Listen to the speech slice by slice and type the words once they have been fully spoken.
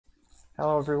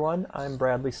Hello everyone, I'm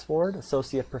Bradley Sward,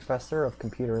 Associate Professor of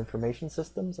Computer Information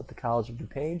Systems at the College of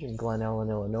DuPage in Glen Ellen,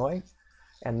 Illinois.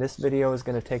 And this video is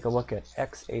going to take a look at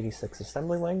x86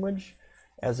 assembly language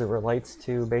as it relates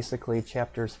to basically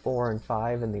chapters 4 and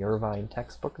 5 in the Irvine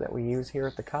textbook that we use here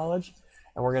at the college.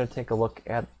 And we're going to take a look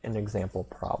at an example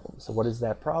problem. So what is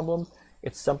that problem?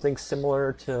 It's something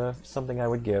similar to something I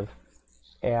would give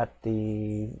at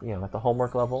the, at the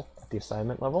homework level, at the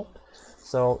assignment level.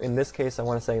 So in this case, I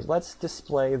want to say, let's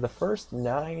display the first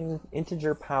 9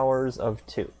 integer powers of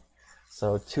 2.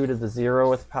 So 2 to the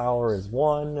 0th power is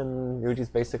 1, and you're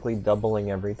just basically doubling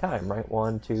every time, right?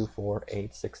 1, 2, 4,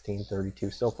 8, 16,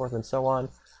 32, so forth and so on,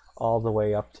 all the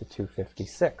way up to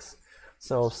 256.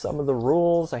 So some of the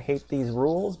rules, I hate these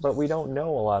rules, but we don't know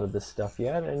a lot of this stuff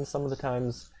yet, and some of the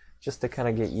times, just to kind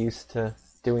of get used to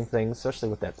doing things, especially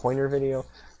with that pointer video,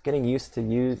 getting used to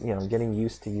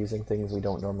using things we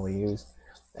don't normally use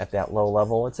at that low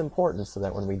level. It's important so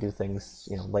that when we do things,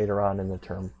 later on in the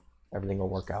term, everything will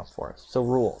work out for us. So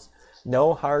rules: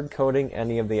 no hard coding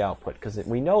any of the output, because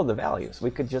we know the values.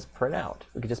 We could just print out.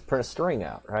 We could just print a string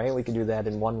out, right? We could do that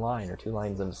in 1 line or 2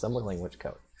 lines of assembly language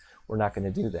code. We're not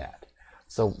going to do that.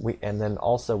 So and then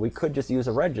also we could just use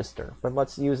a register, but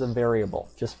let's use a variable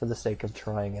just for the sake of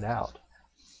trying it out.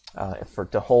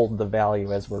 To hold the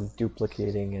value as we're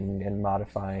duplicating and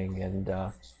modifying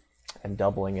and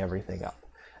doubling everything up.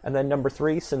 And then number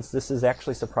 3, since this is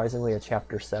actually surprisingly a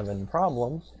chapter 7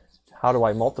 problem, how do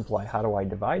I multiply? How do I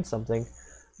divide something?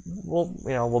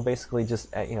 We'll basically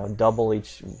just double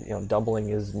each. Doubling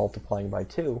is multiplying by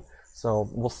 2. So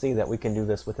we'll see that we can do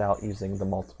this without using the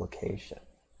multiplication.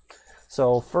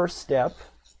 So first step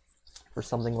for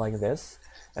something like this,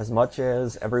 as much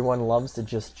as everyone loves to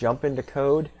just jump into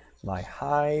code, my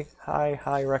high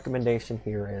recommendation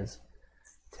here is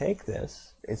take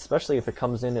this, especially if it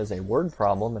comes in as a word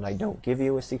problem and I don't give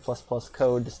you a C++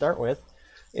 code to start with,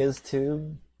 is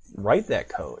to write that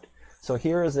code. So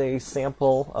here is a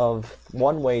sample of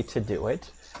one way to do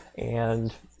it,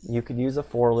 and you could use a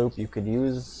for loop, you could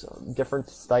use different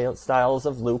styles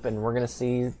of loop, and we're going to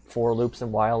see for loops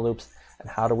and while loops and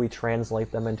how do we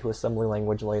translate them into assembly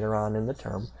language later on in the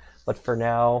term. But for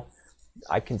now,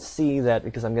 I can see that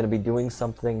because I'm going to be doing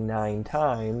something 9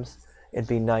 times, it'd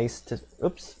be nice to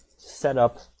set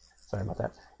up. Sorry about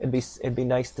that. It'd be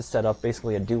nice to set up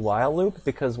basically a do-while loop,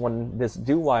 because when this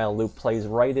do-while loop plays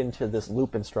right into this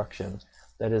loop instruction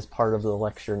that is part of the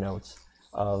lecture notes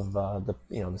of the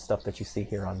stuff that you see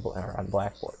here on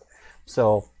Blackboard.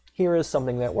 So here is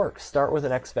something that works. Start with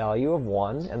an x value of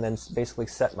 1, and then basically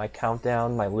set my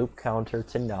countdown, my loop counter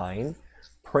to 9.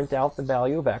 Print out the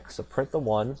value of x, so print the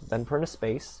 1, then print a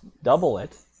space, double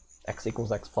it, x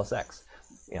equals x plus x.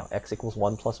 X equals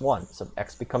 1 plus 1, so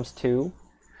x becomes 2,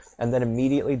 and then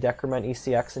immediately decrement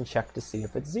ECX and check to see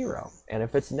if it's 0. And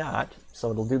if it's not, so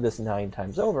it'll do this 9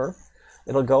 times over,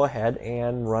 it'll go ahead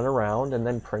and run around and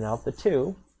then print out the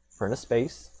 2, print a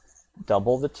space,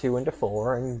 double the 2 into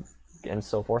 4, and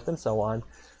so forth and so on.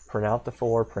 Print out the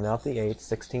 4, print out the 8,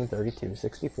 16, 32,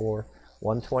 64,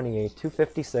 128,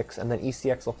 256, and then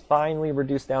ECX will finally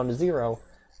reduce down to 0.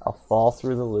 I'll fall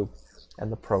through the loop,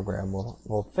 and the program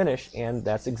will finish, and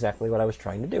that's exactly what I was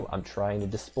trying to do. I'm trying to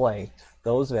display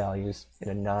those values in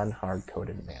a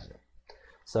non-hard-coded manner.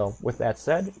 So with that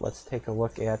said, let's take a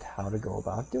look at how to go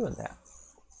about doing that.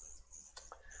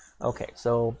 Okay,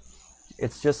 so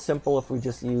it's just simple if we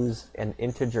just use an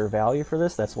integer value for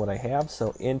this. That's what I have.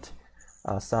 So int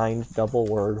signed double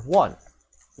word 1.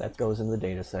 That goes in the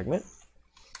data segment.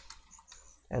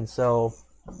 And so,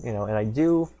 and I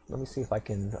do, let me see if I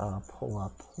can pull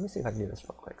up, let me see if I can do this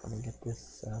real quick. Let me get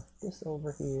this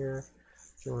over here,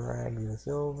 drag this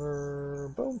over,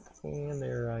 boom, and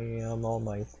there I am, all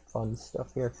my fun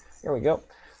stuff here. There we go.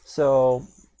 So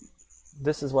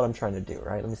this is what I'm trying to do,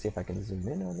 right? Let me see if I can zoom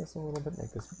in on this a little bit,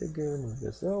 make this bigger, move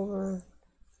this over.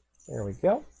 There we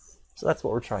go. So that's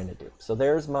what we're trying to do. So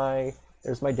there's my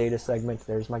data segment,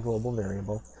 there's my global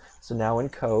variable. So now in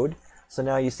code, so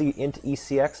now you see int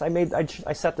ECX,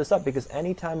 I set this up because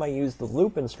anytime I use the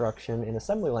loop instruction in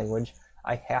assembly language,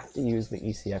 I have to use the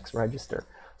ECX register.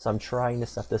 So I'm trying to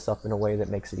set this up in a way that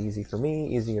makes it easy for me,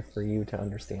 easier for you to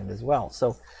understand as well.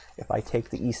 So if I take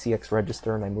the ECX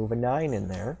register and I move a 9 in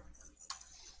there,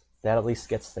 that at least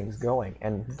gets things going.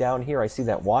 And down here I see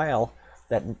that while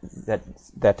that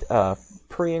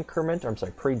pre-decrement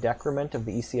of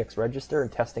the ECX register and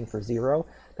testing for 0,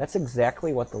 that's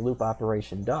exactly what the loop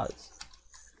operation does.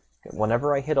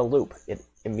 Whenever I hit a loop, it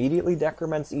immediately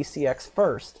decrements ECX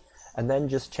first, and then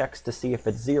just checks to see if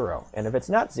it's 0. And if it's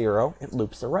not 0, it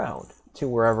loops around to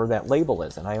wherever that label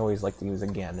is. And I always like to use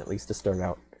again, at least to start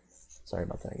out. Sorry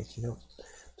about that,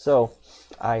 So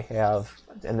I have,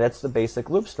 and that's the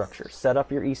basic loop structure. Set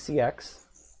up your ECX,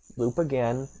 loop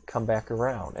again, come back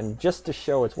around. And just to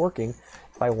show it's working,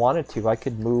 if I wanted to, I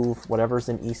could move whatever's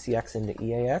in ECX into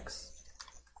EAX,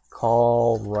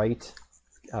 call write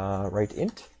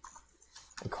int,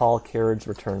 and call carriage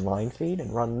return line feed,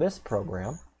 and run this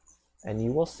program, and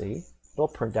you will see it'll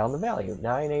print down the value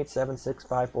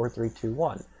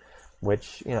 987654321,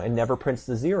 which, you know, it never prints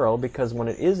the 0 because when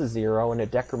it is a 0 and it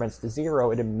decrements to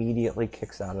 0, it immediately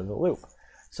kicks out of the loop.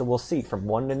 So we'll see from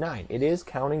 1 to 9, it is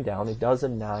counting down. It does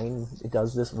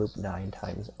this loop 9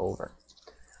 times over.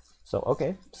 So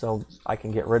okay, so I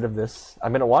can get rid of this.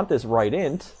 I'm going to want this write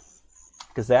int,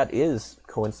 because that is,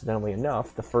 coincidentally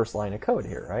enough, the first line of code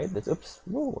here, right? That's, oops,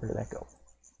 whoa, where did that go?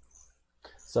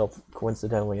 So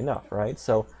coincidentally enough, right?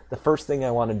 So the first thing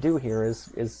I want to do here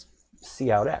is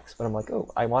C out X, but I'm like, oh,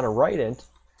 I want to write int,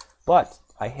 but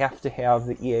I have to have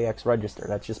the EAX register.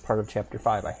 That's just part of chapter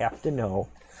 5. I have to know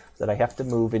that I have to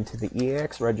move into the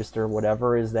EAX register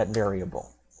whatever is that variable,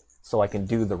 so I can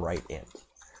do the write int.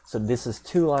 So this is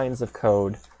 2 lines of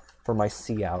code for my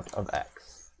C out of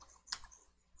X.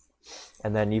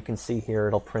 And then you can see here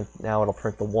it'll print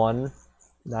the 1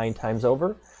 9 times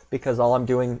over, because all I'm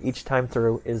doing each time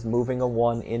through is moving a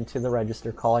 1 into the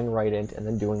register, calling write int, and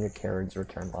then doing a carriage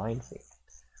return line feed.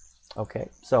 Okay,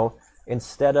 so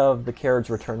instead of the carriage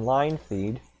return line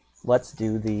feed, let's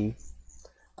do the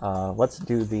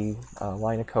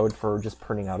line of code for just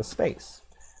printing out a space.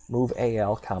 Move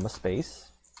AL comma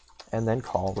space, and then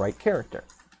call write character.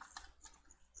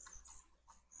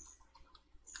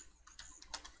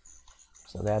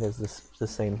 So that is the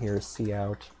same here as C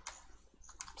out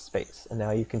space. And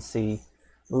now you can see,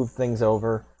 move things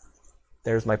over.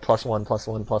 There's my +1,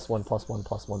 +1, +1, +1,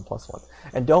 +1, +1.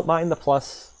 And don't mind the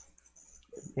plus,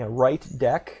 you know, write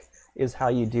dec is how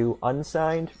you do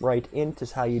unsigned, write int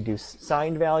is how you do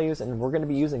signed values, and we're going to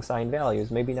be using signed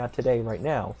values, maybe not today right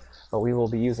now, but we will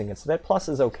be using it. So that plus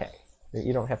is okay.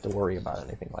 You don't have to worry about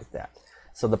anything like that.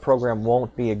 So the program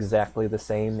won't be exactly the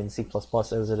same in C++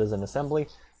 as it is in assembly,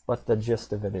 but the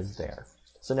gist of it is there.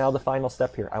 So now the final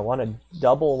step here, I want to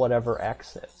double whatever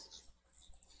X is.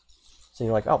 So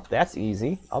you're like, oh, that's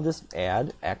easy. I'll just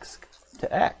add X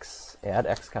to X. Add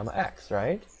X comma X,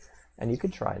 right? And you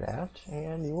could try that,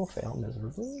 and you will fail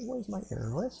miserably. Where's my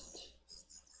error list?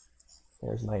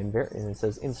 There's my and it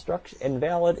says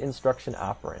invalid instruction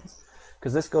operands.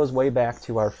 Because this goes way back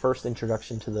to our first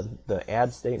introduction to the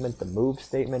add statement, the move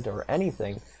statement, or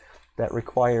anything that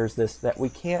requires this, that we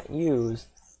can't use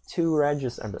 2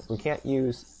 registers. We can't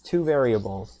use 2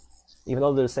 variables, even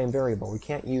though they're the same variable. We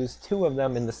can't use 2 of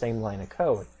them in the same line of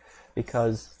code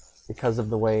because of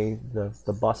the way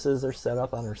the buses are set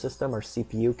up on our system. Our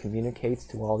CPU communicates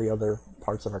to all the other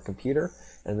parts of our computer,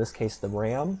 and in this case the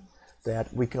RAM,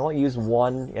 that we can only use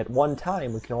one at one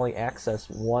time. We can only access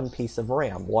one piece of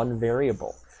RAM, one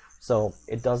variable. So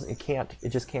it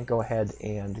just can't go ahead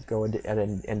and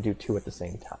do 2 at the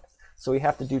same time. So we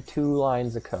have to do 2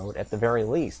 lines of code at the very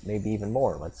least, maybe even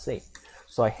more. Let's see.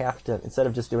 So I have to, instead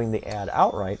of just doing the add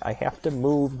outright, I have to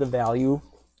move the value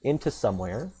into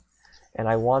somewhere, and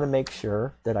I want to make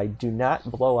sure that I do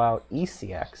not blow out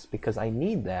ECX, because I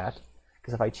need that,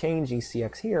 because if I change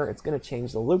ECX here, it's going to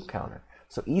change the loop counter.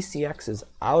 So ECX is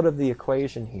out of the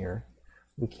equation here.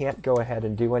 We can't go ahead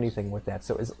and do anything with that.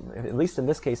 So at least in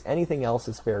this case, anything else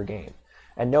is fair game.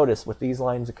 And notice with these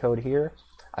lines of code here,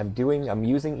 I'm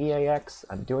using EAX,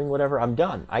 I'm doing whatever, I'm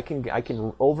done. I can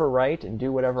overwrite and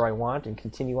do whatever I want and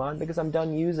continue on because I'm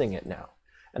done using it now.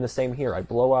 And the same here, I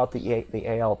blow out the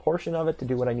AL portion of it to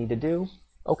do what I need to do.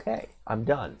 Okay, I'm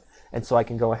done. And so I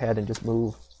can go ahead and just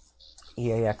move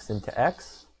EAX into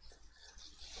X.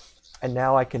 And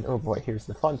now I can, oh boy, here's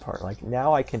the fun part. Like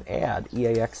now I can add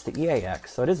EAX to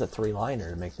EAX. So it is a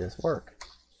 3-liner to make this work.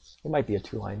 It might be a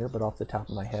 2-liner, but off the top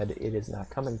of my head, it is not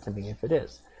coming to me if it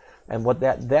is. And what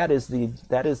that is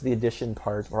the addition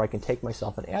part where I can take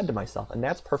myself and add to myself, and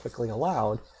that's perfectly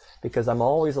allowed because I'm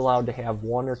always allowed to have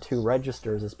 1 or 2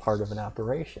 registers as part of an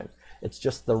operation. It's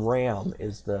just the RAM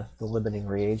is the limiting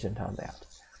reagent on that.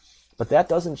 But that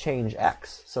doesn't change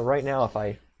X. So right now, if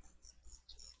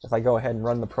I go ahead and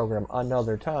run the program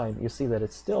another time, you see that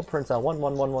it still prints out 1,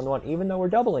 1, 1, 1, 1, even though we're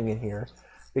doubling it here,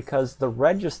 because the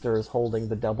register is holding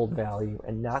the doubled value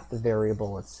and not the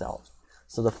variable itself.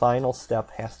 So the final step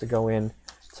has to go in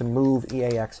to move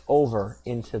EAX over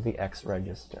into the X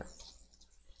register.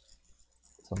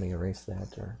 So let me erase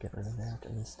that or get rid of that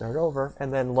and start over.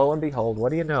 And then lo and behold,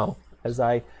 what do you know? As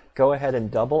I go ahead and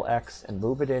double X and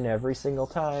move it in every single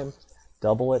time,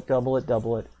 double it, double it,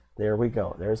 double it, there we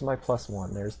go. There's my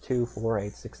 +1. There's 2, 4,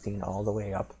 8, 16, all the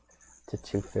way up to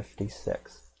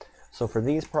 256. So for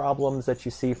these problems that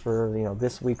you see for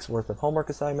this week's worth of homework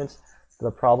assignments,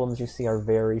 the problems you see are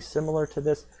very similar to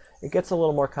this. It gets a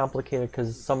little more complicated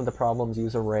because some of the problems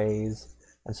use arrays,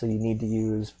 and so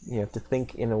you have to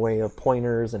think in a way of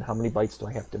pointers and how many bytes do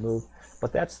I have to move.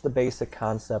 But that's the basic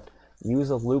concept. Use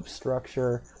a loop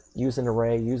structure, use an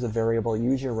array, use a variable,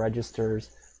 use your registers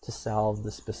to solve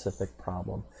the specific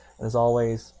problem. And as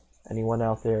always, anyone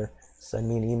out there, send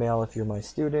me an email if you're my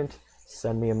student.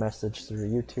 Send me a message through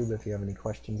YouTube if you have any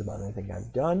questions about anything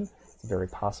I've done. It's very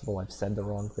possible I've said the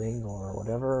wrong thing or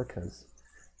whatever, because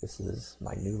this is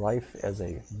my new life as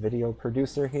a video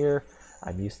producer here.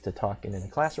 I'm used to talking in a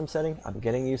classroom setting. I'm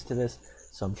getting used to this,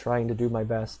 so I'm trying to do my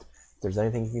best. If there's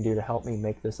anything you can do to help me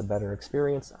make this a better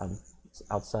experience,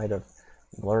 outside of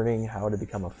learning how to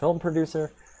become a film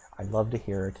producer, I'd love to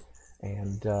hear it.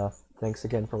 And thanks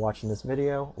again for watching this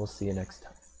video. We'll see you next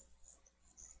time.